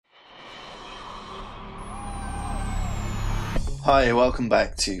Hi, welcome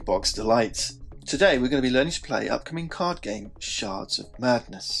back to Box Delights. Today we're going to be learning to play upcoming card game Shards of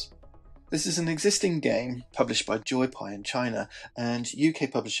Madness. This is an existing game published by Joypie in China, and UK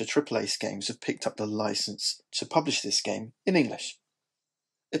publisher Triple Ace Games have picked up the license to publish this game in English.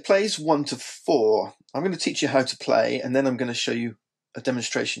 It plays 1 to 4. I'm going to teach you how to play, and then I'm going to show you a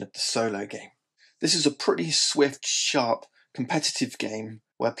demonstration of the solo game. This is a pretty swift, sharp, competitive game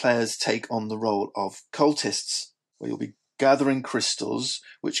where players take on the role of cultists, where you'll be gathering crystals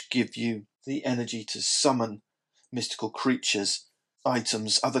which give you the energy to summon mystical creatures,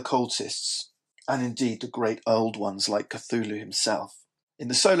 items, other cultists, and indeed the great old ones like Cthulhu himself. In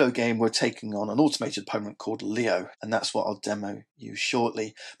the solo game, we're taking on an automated opponent called Leo, and that's what I'll demo you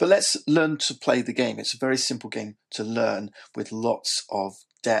shortly. But let's learn to play the game. It's a very simple game to learn with lots of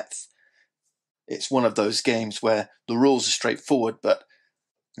depth. It's one of those games where the rules are straightforward, but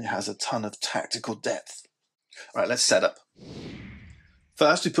it has a ton of tactical depth. All right, let's set up.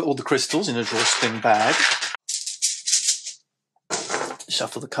 First, we put all the crystals in a drawstring bag.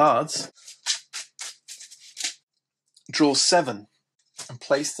 Shuffle the cards. Draw 7 and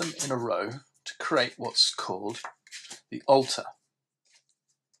place them in a row to create what's called the altar.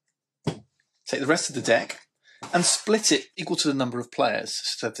 Take the rest of the deck and split it equal to the number of players.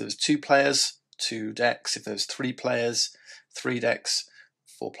 So if there was 2 players, 2 decks. If there was 3 players, 3 decks.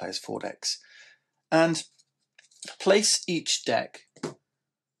 4 players, 4 decks. And place each deck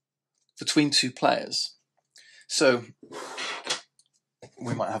between 2 players. So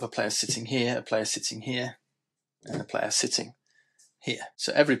we might have a player sitting here, a player sitting here, and a player sitting here.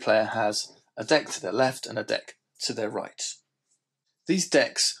 So every player has a deck to their left and a deck to their right. These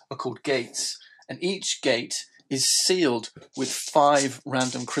decks are called gates, and each gate is sealed with 5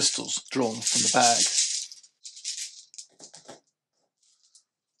 random crystals drawn from the bag.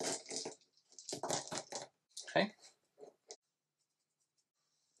 Okay.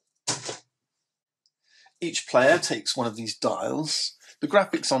 Each player takes one of these dials. The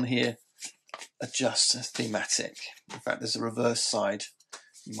graphics on here are just thematic. In fact, there's a reverse side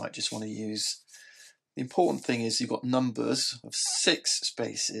you might just want to use. The important thing is you've got numbers of 6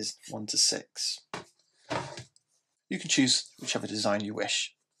 spaces, 1 to 6. You can choose whichever design you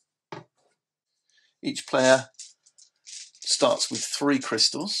wish. Each player starts with 3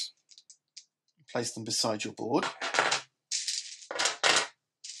 crystals. Place them beside your board.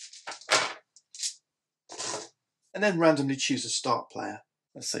 And then randomly choose a start player.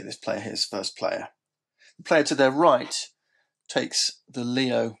 Let's say this player here is first player. The player to their right takes the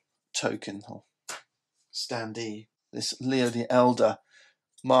Leo token, or standee. This Leo the Elder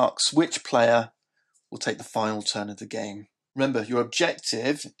marks which player will take the final turn of the game. Remember, your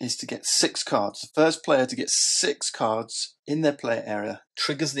objective is to get 6 cards. The first player to get 6 cards in their player area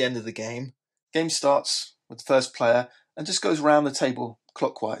triggers the end of the game. Game starts with the first player and just goes around the table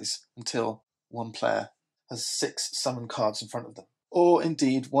clockwise until one player has 6 summoned cards in front of them. Or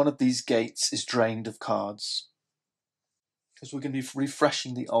indeed, one of these gates is drained of cards, because we're going to be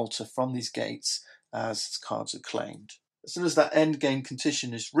refreshing the altar from these gates as cards are claimed. As soon as that end game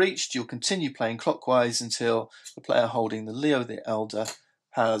condition is reached, you'll continue playing clockwise until the player holding the Leo the Elder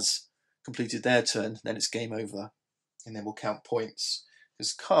has completed their turn. Then it's game over, and then we'll count points,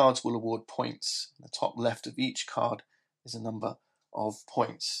 because cards will award points. The top left of each card is a number of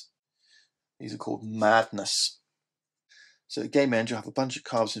points. These are called madness. So at game end, you'll have a bunch of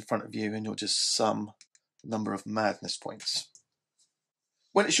cards in front of you, and you'll just sum the number of madness points.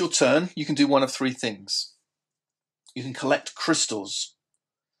 When it's your turn, you can do one of 3 things. You can collect crystals.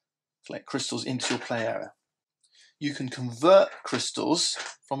 Collect crystals into your play area. You can convert crystals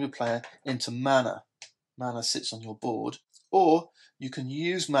from your player into mana. Mana sits on your board. Or you can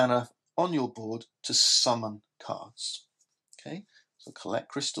use mana on your board to summon cards. Okay, so collect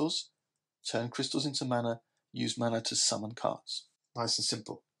crystals, turn crystals into mana, use mana to summon cards. Nice and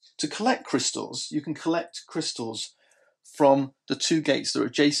simple. To collect crystals, you can collect crystals from the 2 gates that are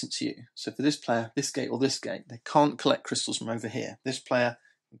adjacent to you. So for this player, this gate or this gate, they can't collect crystals from over here. This player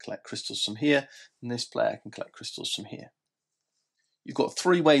can collect crystals from here, and this player can collect crystals from here. You've got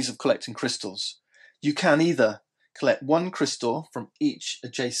 3 ways of collecting crystals. You can either collect 1 crystal from each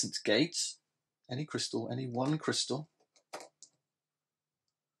adjacent gate, any crystal, any 1 crystal.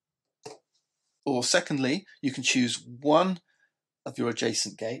 Or secondly, you can choose 1 of your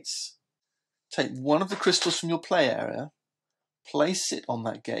adjacent gates, take 1 of the crystals from your play area, place it on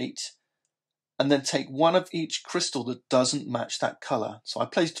that gate, and then take 1 of each crystal that doesn't match that colour. So I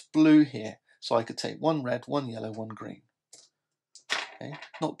placed blue here, so I could take 1 red, 1 yellow, 1 green. Okay,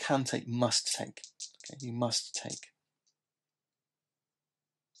 not can take, must take. Okay, you must take.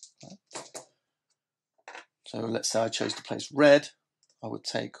 Right. So let's say I chose to place red. I would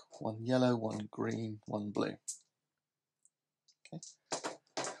take 1 yellow, 1 green, 1 blue. Okay.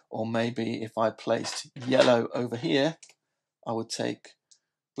 Or maybe if I placed yellow over here, I would take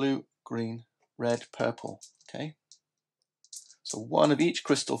blue, green, red, purple. Okay. So one of each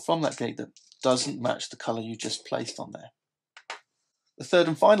crystal from that gate that doesn't match the color you just placed on there. The third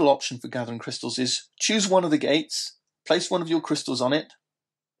and final option for gathering crystals is choose one of the gates, place one of your crystals on it,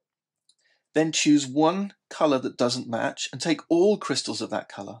 then choose one color that doesn't match and take all crystals of that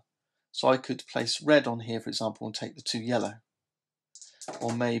color. So I could place red on here, for example, and take the 2 yellow.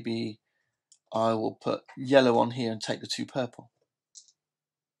 Or maybe I will put yellow on here and take the 2 purple.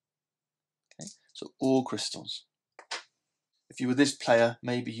 Okay, so all crystals. If you were this player,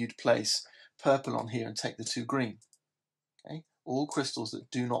 maybe you'd place purple on here and take the 2 green. Okay, all crystals that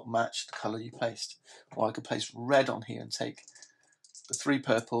do not match the color you placed. Or I could place red on here and take the 3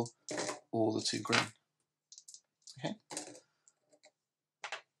 purple or the 2 green. Okay,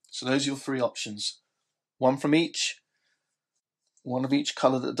 so those are your 3 options. One from each, one of each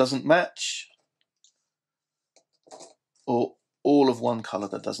color that doesn't match, or all of one color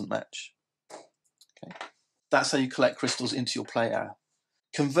that doesn't match. Okay, that's how you collect crystals into your play area.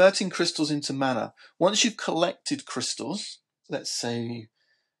 Converting crystals into mana. Once you've collected crystals, let's say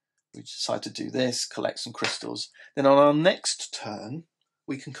we decide to do this, collect some crystals, then on our next turn,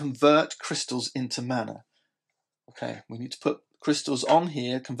 we can convert crystals into mana. Okay, we need to put crystals on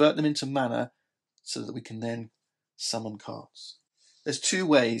here, convert them into mana, so that we can then summon cards. There's 2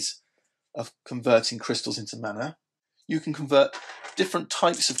 ways of converting crystals into mana. You can convert different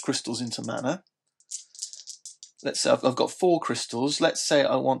types of crystals into mana. Let's say I've got 4 crystals. Let's say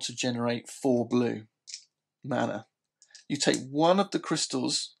I want to generate 4 blue mana. You take one of the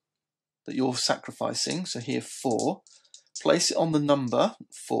crystals that you're sacrificing, so here 4, place it on the number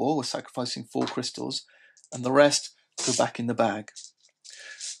 4, we're sacrificing 4 crystals, and the rest go back in the bag.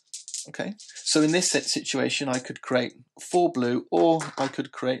 Okay, so in this situation I could create 4 blue, or I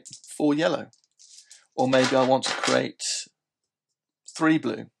could create 4 yellow. Or maybe I want to create 3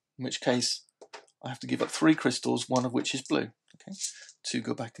 blue, in which case I have to give up 3 crystals, one of which is blue. Okay, 2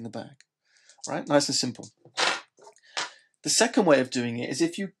 go back in the bag. All right, nice and simple. The second way of doing it is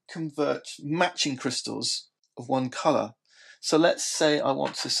if you convert matching crystals of one color. So let's say I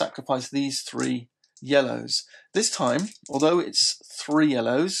want to sacrifice these 3 yellows. This time, although it's 3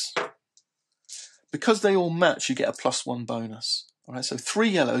 yellows, because they all match, you get a +1 bonus. All right, so 3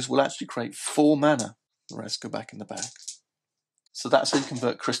 yellows will actually create 4 mana. The rest go back in the bag. So that's how you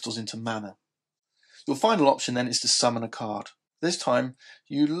convert crystals into mana. Your final option then is to summon a card. This time,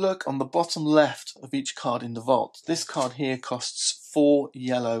 you look on the bottom left of each card in the vault. This card here costs 4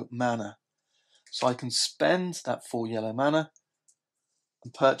 yellow mana. So I can spend that 4 yellow mana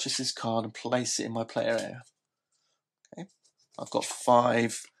and purchase this card and place it in my play area. Okay, I've got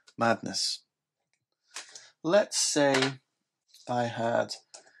 5 madness. Let's say I had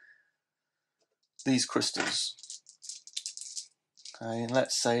these crystals. Okay, and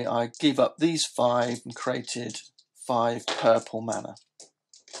let's say I gave up these 5 and created 5 purple mana.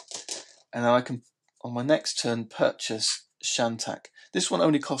 And then I can, on my next turn, purchase Shantak. This one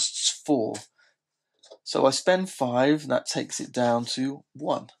only costs 4. So I spend 5, and that takes it down to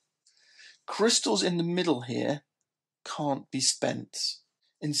 1. Crystals in the middle here can't be spent.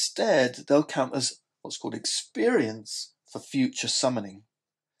 Instead, they'll count as what's called experience for future summoning.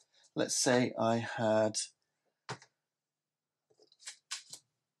 Let's say I had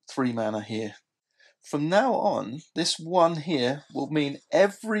 3 mana here. From now on, this 1 here will mean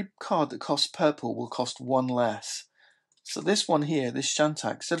every card that costs purple will cost 1 less. So this one here, this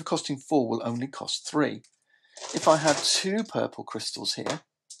Shantak, instead of costing 4, will only cost 3. If I had 2 purple crystals here,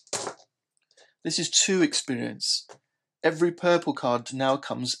 this is 2 experience. Every purple card now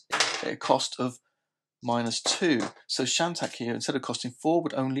comes at a cost of -2. So Shantak here, instead of costing 4,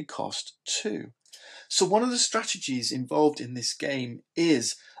 would only cost 2. So one of the strategies involved in this game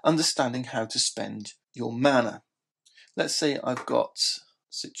is understanding how to spend your mana. Let's say I've got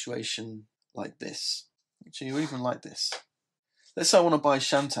a situation like this, actually, or even like this. Let's say I want to buy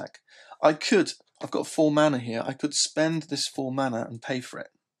Shantak. I've got 4 mana here. I could spend this 4 mana and pay for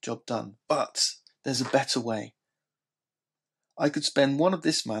it. Job done. But there's a better way. I could spend 1 of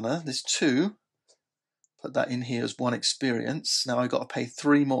this mana, this 2, put that in here as 1 experience. Now I've got to pay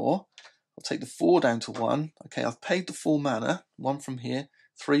 3 more. I'll take the 4 down to 1. Okay, I've paid the 4 mana, 1 from here,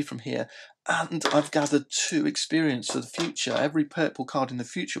 3 from here, and I've gathered 2 experience for the future. Every purple card in the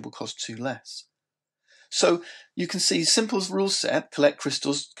future will cost 2 less. So you can see simple rule set, collect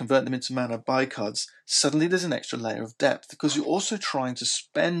crystals, convert them into mana, buy cards. Suddenly there's an extra layer of depth because you're also trying to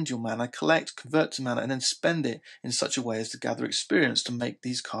spend your mana, collect, convert to mana, and then spend it in such a way as to gather experience to make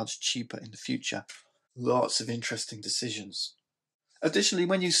these cards cheaper in the future. Lots of interesting decisions. Additionally,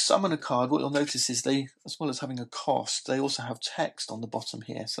 when you summon a card, what you'll notice is they, as well as having a cost, they also have text on the bottom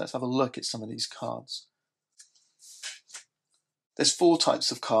here. So let's have a look at some of these cards. There's 4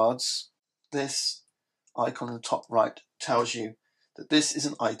 types of cards. This icon on the top right tells you that this is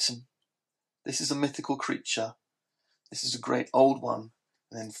an item, this is a mythical creature, this is a great old one,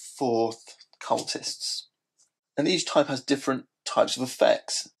 and then 4th, cultists. And each type has different types of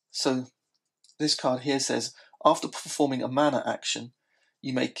effects. So this card here says, after performing a mana action,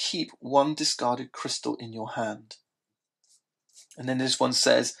 you may keep 1 discarded crystal in your hand. And then this one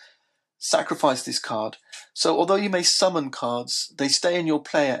says, sacrifice this card. So although you may summon cards, they stay in your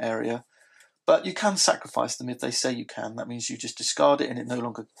player area, but you can sacrifice them if they say you can. That means you just discard it and it no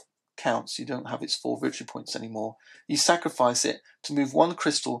longer counts. You don't have its 4 victory points anymore. You sacrifice it to move 1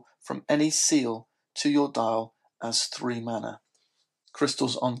 crystal from any seal to your dial as 3 mana.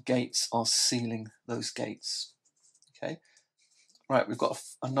 Crystals on gates are sealing those gates. Okay. Right, we've got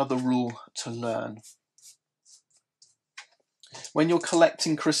another rule to learn. When you're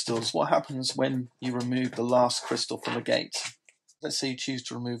collecting crystals, what happens when you remove the last crystal from a gate? Let's say you choose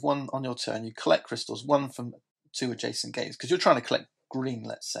to remove 1 on your turn. You collect crystals, 1 from 2 adjacent gates, because you're trying to collect green,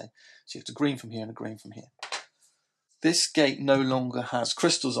 let's say. So you have to green from here and a green from here. This gate no longer has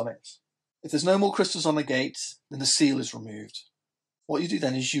crystals on it. If there's no more crystals on the gate, then the seal is removed. What you do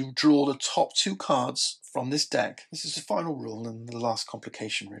then is you draw the top 2 cards from this deck. This is the final rule and the last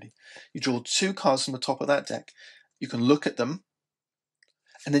complication, really. You draw 2 cards from the top of that deck. You can look at them,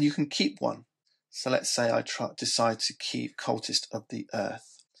 and then you can keep 1. So let's say I decide to keep Cultist of the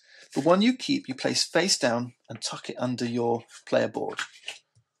Earth. The one you keep, you place face down and tuck it under your player board.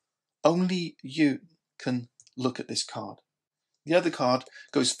 Only you can look at this card. The other card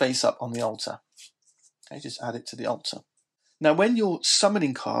goes face up on the altar. Okay, just add it to the altar. Now, when you're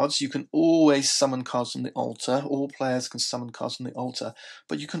summoning cards, you can always summon cards from the altar. All players can summon cards from the altar,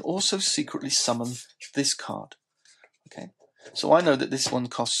 but you can also secretly summon this card. Okay, so I know that this one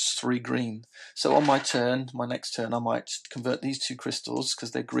costs 3 green. So on my turn, my next turn, I might convert these 2 crystals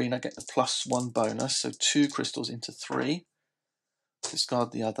because they're green. I get the +1 bonus, so 2 crystals into 3.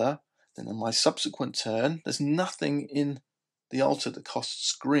 Discard the other. Then on my subsequent turn, there's nothing in the altar that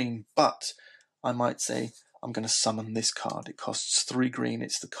costs green, but I might say, I'm going to summon this card. It costs 3 green.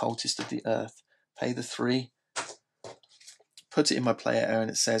 It's the Cultist of the Earth. Pay the 3. Put it in my player area,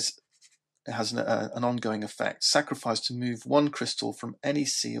 and it says it has an ongoing effect. Sacrifice to move 1 crystal from any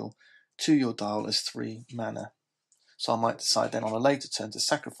seal to your dial as 3 mana. So I might decide then on a later turn to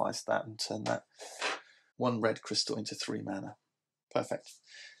sacrifice that and turn that 1 red crystal into 3 mana. Perfect.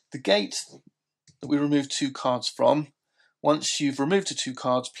 The gate that we remove 2 cards from, once you've removed the 2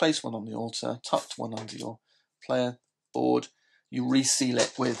 cards, place 1 on the altar, tucked 1 under your player board, you reseal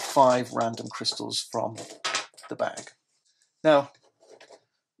it with 5 random crystals from the bag. Now,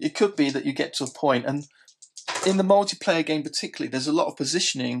 it could be that you get to a point, and in the multiplayer game particularly, there's a lot of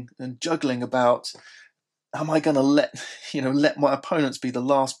positioning and juggling about, am I going to let my opponents be the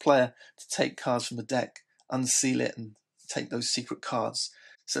last player to take cards from the deck, unseal it, and take those secret cards.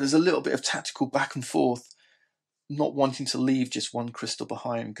 So there's a little bit of tactical back and forth, not wanting to leave just 1 crystal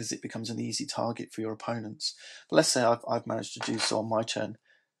behind because it becomes an easy target for your opponents. But let's say I've managed to do so on my turn.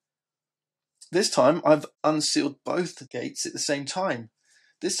 This time I've unsealed both the gates at the same time.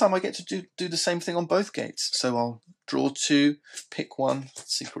 This time I get to do the same thing on both gates. So I'll draw 2, pick 1,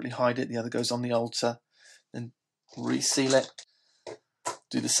 secretly hide it, the other goes on the altar, then reseal it.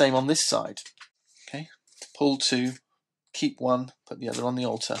 Do the same on this side. Okay, pull 2, keep 1, put the other on the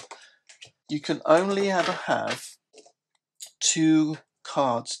altar. You can only ever have 2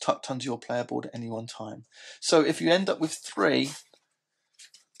 cards tucked under your player board at any one time. So if you end up with 3,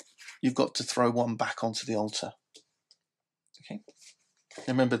 you've got to throw 1 back onto the altar. Okay.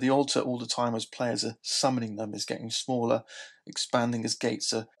 Remember, the altar all the time as players are summoning them is getting smaller, expanding as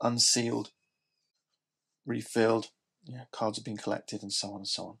gates are unsealed, refilled, cards are being collected, and so on and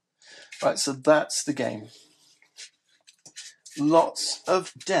so on. Right, so that's the game. Lots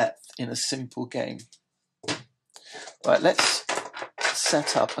of depth in a simple game. Right, let's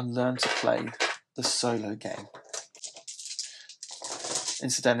set up and learn to play the solo game.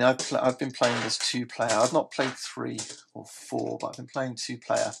 Incidentally, I've been playing this 2-player. I've not played 3 or 4, but I've been playing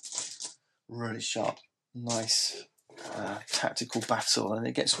 2-player. Really sharp, nice tactical battle, and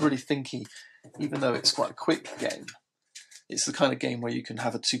it gets really thinky, even though it's quite a quick game. It's the kind of game where you can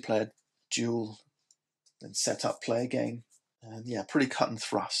have a 2-player duel then set up, play again. And yeah, pretty cut and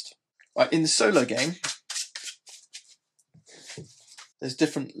thrust. Right, in the solo game, there's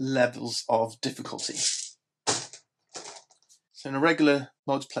different levels of difficulty. So in a regular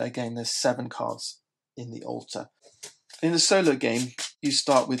multiplayer game, there's 7 cards in the altar. In the solo game, you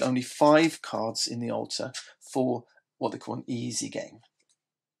start with only 5 cards in the altar for what they call an easy game.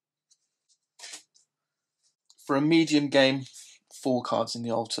 For a medium game, 4 cards in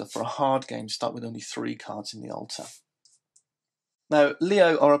the altar. For a hard game, start with only 3 cards in the altar. Now,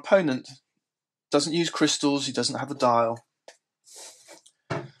 Leo, our opponent, doesn't use crystals, he doesn't have a dial.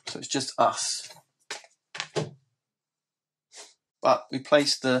 So it's just us. But we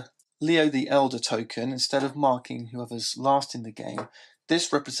place the Leo the Elder token, instead of marking whoever's last in the game,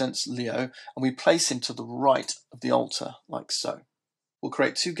 this represents Leo, and we place him to the right of the altar, like so. We'll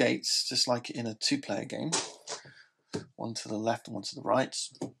create 2 gates, just like in a 2-player game. One to the left and one to the right.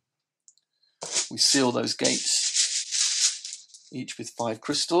 We seal those gates, each with 5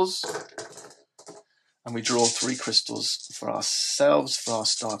 crystals. And we draw 3 crystals for ourselves for our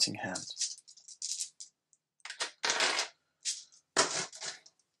starting hand.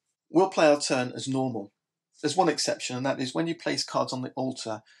 We'll play our turn as normal. There's one exception, and that is when you place cards on the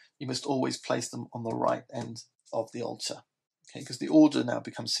altar, you must always place them on the right end of the altar. Okay, because the order now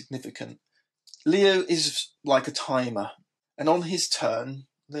becomes significant. Leo is like a timer, and on his turn,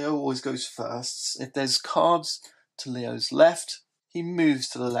 Leo always goes first. If there's cards to Leo's left, he moves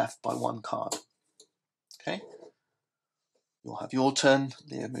to the left by 1 card. Okay? You'll have your turn,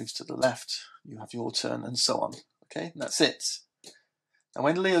 Leo moves to the left, you have your turn, and so on. Okay, and that's it. Now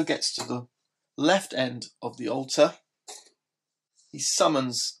when Leo gets to the left end of the altar, he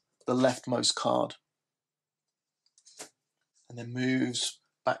summons the leftmost card and then moves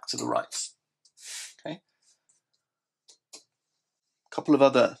back to the right. Okay. A couple of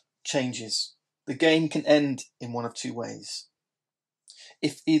other changes. The game can end in one of 2 ways.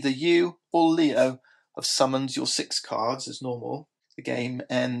 If either you or Leo have summoned your 6 cards as normal, the game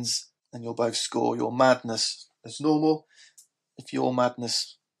ends and you'll both score your madness as normal. If your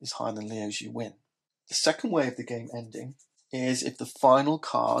madness is higher than Leo's, you win. The second way of the game ending is if the final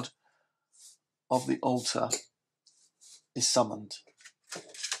card of the altar is summoned.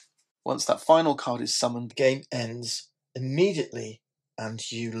 Once that final card is summoned, the game ends immediately and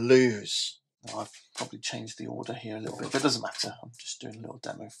you lose. Now, I've probably changed the order here a little bit, but it doesn't matter. I'm just doing a little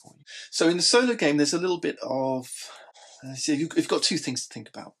demo for you. So in the solo game, there's a little bit of... you've got 2 things to think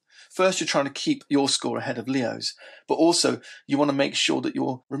about. First, you're trying to keep your score ahead of Leo's, but also you want to make sure that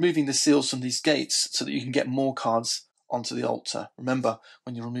you're removing the seals from these gates so that you can get more cards onto the altar. Remember,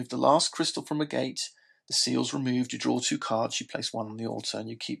 when you remove the last crystal from a gate, the seal's removed, you draw 2 cards, you place 1 on the altar and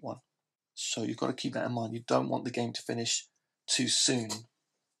you keep 1. So you've got to keep that in mind. You don't want the game to finish too soon.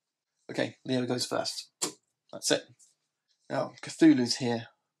 Okay, Leo goes first. That's it. Now, Cthulhu's here.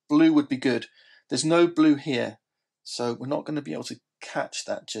 Blue would be good. There's no blue here, so we're not going to be able to catch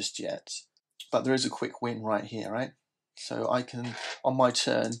that just yet. But there is a quick win right here, right? So I can, on my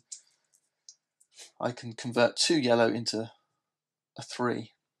turn, I can convert 2 yellow into a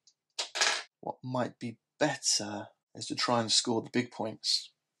 3. What might be better is to try and score the big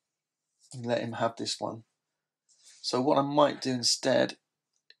points and let him have this one. So what I might do instead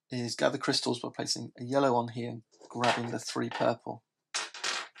is gather crystals by placing a yellow on here and grabbing the 3 purple.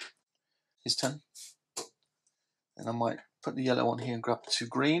 His turn. And I might put the yellow on here and grab the 2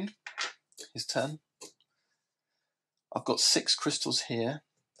 green. His turn. I've got 6 crystals here.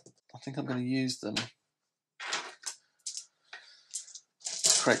 I think I'm going to use them to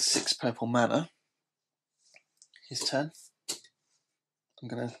create 6 purple mana. His turn. I'm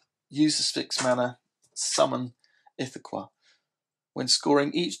going to use the 6 mana, summon Ithaca. When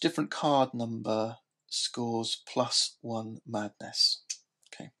scoring, each different card number scores +1 madness.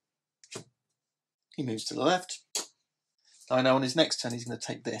 Okay. He moves to the left. I know on his next turn he's going to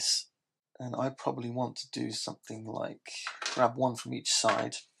take this. And I probably want to do something like grab 1 from each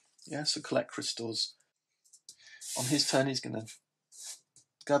side. Yeah, so collect crystals. On his turn he's going to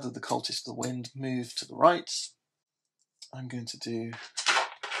gather the cultist of the wind, move to the right. I'm going to do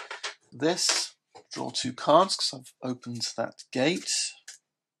this. Draw 2 cards because I've opened that gate.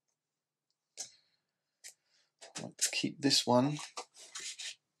 I'd like to keep this one.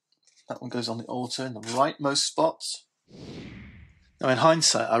 That one goes on the altar in the rightmost spot. Now in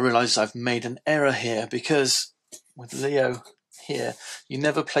hindsight, I realise I've made an error here because with Leo here, you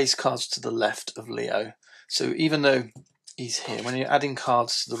never place cards to the left of Leo. So even though he's here, when you're adding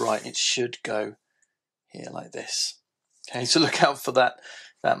cards to the right, it should go here like this. Okay, so look out for that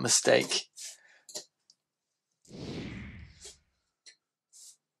mistake.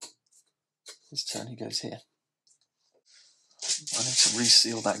 His turn, he goes here. I need to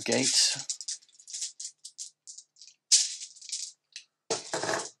reseal that gate.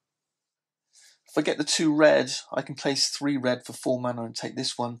 If I get the 2 red, I can place 3 red for 4 mana and take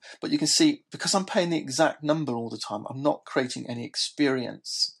this one. But you can see, because I'm paying the exact number all the time, I'm not creating any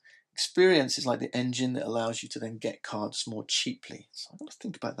experience. Experience is like the engine that allows you to then get cards more cheaply. So I've got to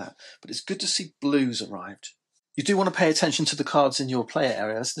think about that. But it's good to see blues arrived. You do want to pay attention to the cards in your player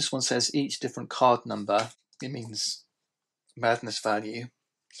areas. This one says each different card number. It means madness value.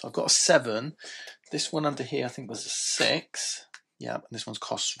 So I've got a 7. This one under here I think was a 6. Yeah, and this one's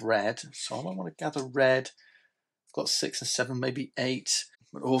costs red. So I might want to gather red. I've got 6 and 7, maybe 8.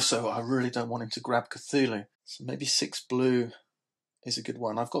 But also I really don't want him to grab Cthulhu. So maybe 6 blue is a good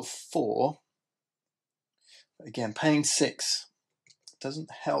one. I've got 4. Again, paying 6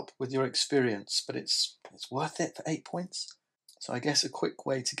 doesn't help with your experience, but it's worth it for 8 points. So I guess a quick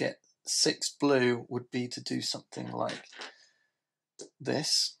way to get 6 blue would be to do something like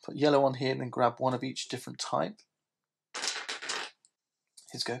this. Put yellow on here and then grab one of each different type.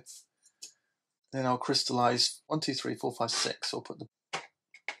 Here's go. Then I'll crystallize 1, 2, 3, 4, 5, 6. I'll put the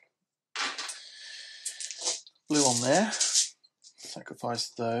blue on there. Sacrifice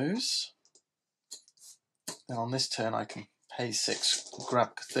those. Then on this turn I can pay 6,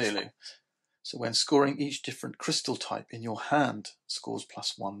 grab Cthulhu. So when scoring each different crystal type in your hand scores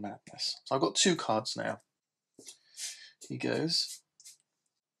 +1 madness. So I've got 2 cards now. He goes.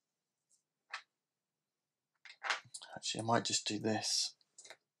 Actually, I might just do this.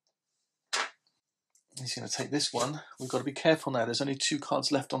 He's going to take this one. We've got to be careful now. There's only 2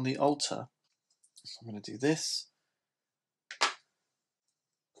 cards left on the altar. So I'm going to do this.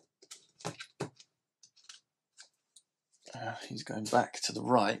 He's going back to the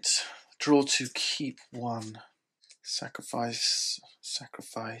right. Draw to keep 1. Sacrifice,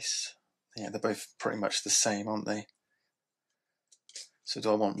 sacrifice. Yeah, they're both pretty much the same, aren't they? So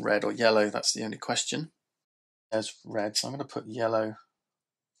do I want red or yellow? That's the only question. There's red, so I'm going to put yellow.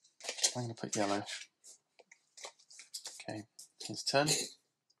 I'm going to put yellow. Okay, his turn.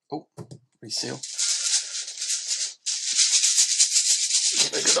 Oh, reseal.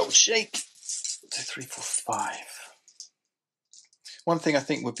 Give it a good old shake. 2, 3, 4, 5. One thing I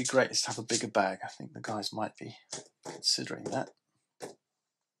think would be great is to have a bigger bag. I think the guys might be considering that.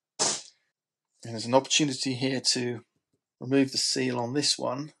 And there's an opportunity here to remove the seal on this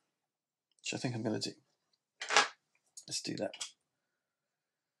one, which I think I'm going to do. Let's do that.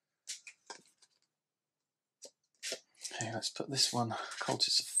 Okay, let's put this one,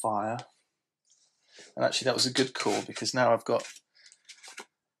 Cultists of Fire. And actually that was a good call because now I've got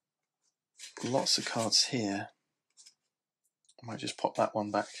lots of cards here. I might just pop that one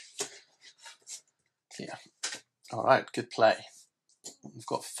back here. All right, good play. We've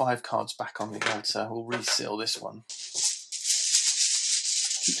got 5 cards back on the altar. We'll reseal this one.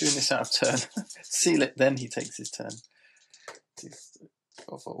 Keep doing this out of turn. Seal it, then he takes his turn.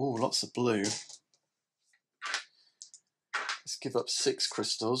 Oh, lots of blue. Let's give up 6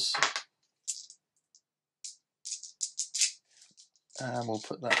 crystals. And we'll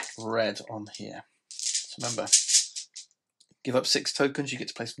put that red on here. So remember, give up 6 tokens, you get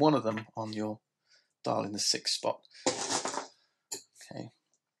to place 1 of them on your dial in the 6th spot. Okay,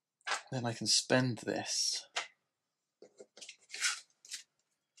 then I can spend this.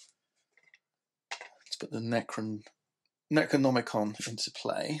 Let's put the Necronomicon into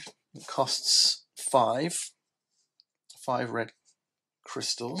play. It costs 5 red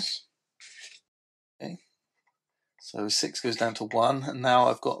crystals. Okay, so 6 goes down to 1, and now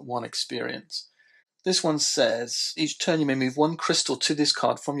I've got 1 experience. This one says, each turn you may move 1 crystal to this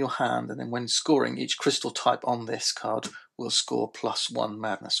card from your hand, and then when scoring, each crystal type on this card will score +1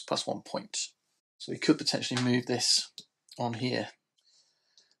 madness, +1 point. So we could potentially move this on here,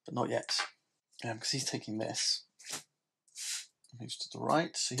 but not yet, because he's taking this. Moves to the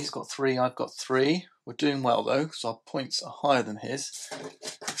right, so he's got 3, I've got 3. We're doing well though, because our points are higher than his.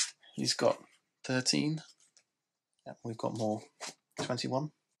 He's got 13. Yeah, we've got more,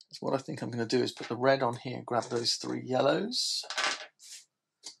 21. So what I think I'm going to do is put the red on here, grab those 3 yellows.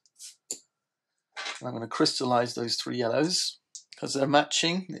 And I'm going to crystallize those 3 yellows. Because they're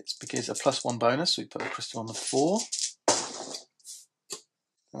matching, it's because a +1 bonus, so we put a crystal on the 4.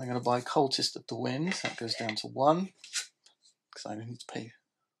 And I'm going to buy Cultist of the Wind, that goes down to 1. Because I need to pay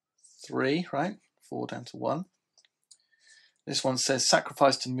 3, right? 4 down to 1. This one says,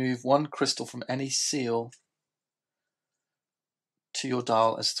 sacrifice to move 1 crystal from any seal to your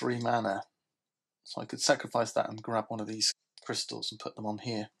dial as 3 mana. So I could sacrifice that and grab one of these crystals and put them on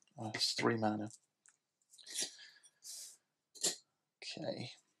here as 3 mana.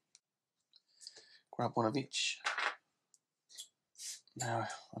 Okay. grab one of each. Now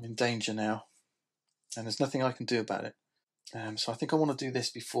I'm in danger now, and there's nothing I can do about it. So I think I want to do this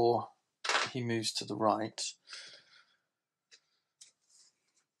before he moves to the right.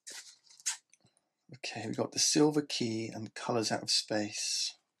 Okay, we've got the silver key and colours out of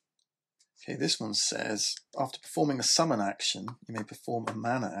space. Okay, this one says, after performing a summon action, you may perform a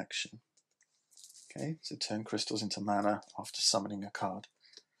mana action. Okay, so turn crystals into mana after summoning a card.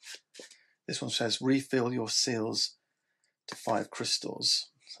 This one says, refill your seals to 5 crystals.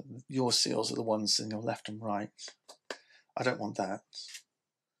 So your seals are the ones in your left and right. I don't want that.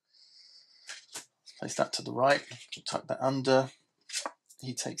 Place that to the right, tuck that under.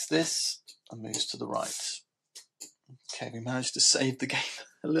 He takes this and moves to the right. Okay, we managed to save the game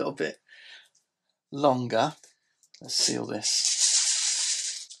a little bit longer. Let's seal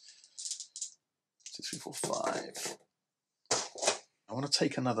this. 2, 3, 4, 5. I want to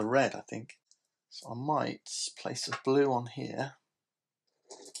take another red, I think. So I might place a blue on here.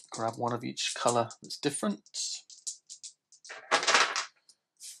 Grab one of each colour that's different.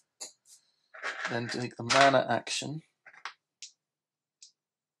 Then take the mana action.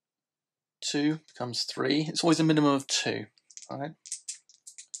 2 becomes 3. It's always a minimum of 2. All right.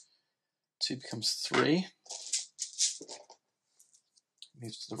 2 becomes 3.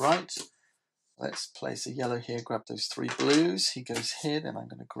 Moves to the right. Let's place a yellow here, grab those 3 blues. He goes here, then I'm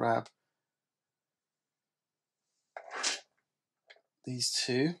going to grab these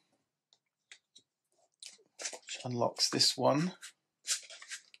 2, which unlocks this one.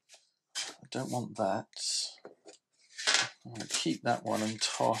 I don't want that. I'm going to keep that one and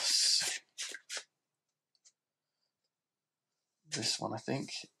toss this one, I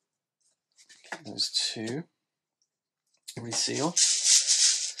think. Keep those 2. Reseal.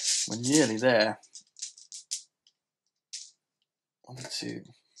 We're nearly there. 1, 2,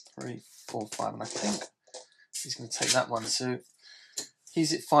 3, 4, 5, and I think he's going to take that one. So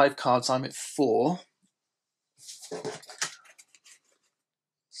he's at 5 cards, I'm at 4.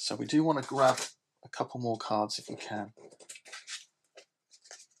 So we do want to grab a couple more cards if we can.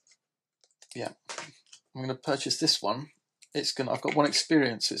 Yeah, I'm going to purchase this one. I've got 1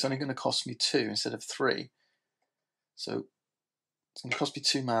 experience, so it's only going to cost me 2 instead of 3. So it's going to cost me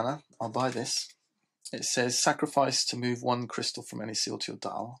 2 mana. I'll buy this. It says sacrifice to move 1 crystal from any seal to your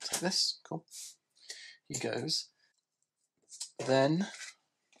dial. I'll take this. Cool. He goes. Then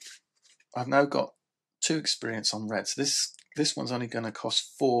I've now got 2 experience on red. So this one's only going to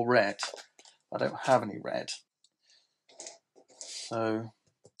cost 4 red. I don't have any red. So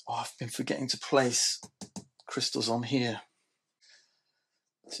I've been forgetting to place crystals on here.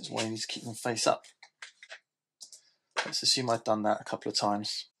 This is why you need to keep them face up. Let's assume I've done that a couple of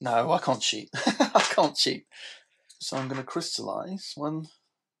times. No, I can't cheat. I can't cheat. So I'm going to crystallize. 1,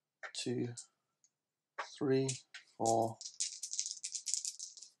 2, 3, 4,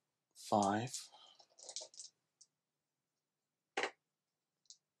 5.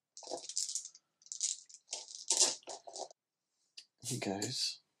 He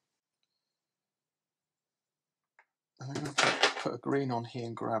goes. I'm going to put a green on here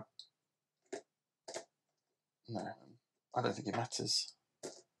and grab. No, I don't think it matters.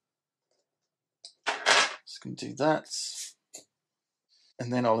 Just going to do that.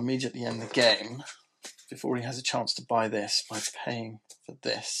 And then I'll immediately end the game before he has a chance to buy this by paying for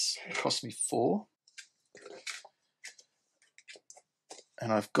this. It cost me 4.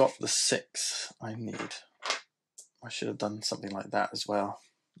 And I've got the 6 I need. I should have done something like that as well.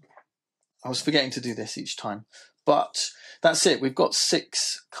 I was forgetting to do this each time. But that's it. We've got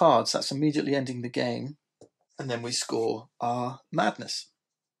 6 cards. That's immediately ending the game. And then we score our madness.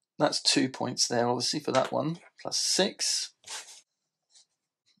 That's 2 points there, obviously, for that one. Plus 6.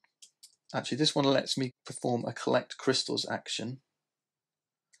 Actually, this one lets me perform a collect crystals action.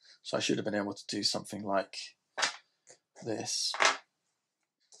 So I should have been able to do something like this.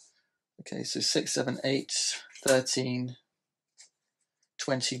 Okay, so 6, 7, 8, 13,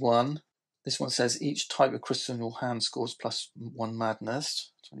 21. This one says each type of crystal in your hand scores plus 1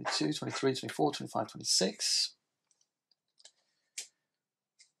 madness. 22, 23, 24, 25, 26.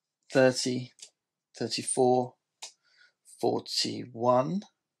 30, 34, 41.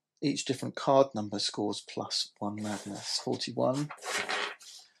 Each different card number scores plus 1 madness. 41,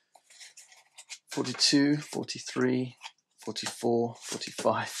 42, 43, 44,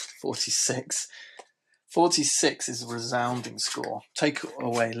 45, 46. 46 is a resounding score. Take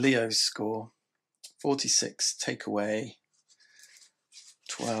away Leo's score. 46, take away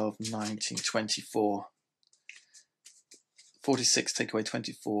 12, 19, 24. 46, take away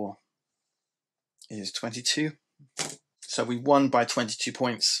 24 is 22. So we won by 22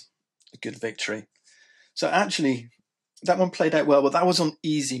 points. A good victory. So actually, that one played out well, but that was on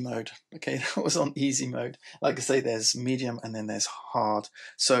easy mode. Okay, that was on easy mode. Like I say, there's medium and then there's hard.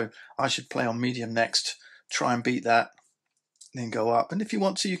 So I should play on medium next, try and beat that, then go up. And if you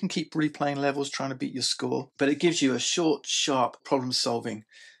want to, you can keep replaying levels, trying to beat your score. But it gives you a short, sharp problem solving.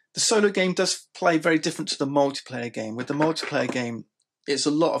 The solo game does play very different to the multiplayer game. With the multiplayer game, it's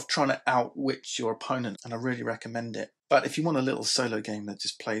a lot of trying to outwit your opponent, and I really recommend it. But if you want a little solo game that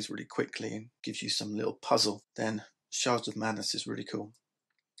just plays really quickly and gives you some little puzzle, then Shards of Madness is really cool.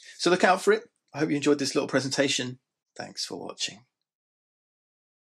 So look out for it. I hope you enjoyed this little presentation. Thanks for watching.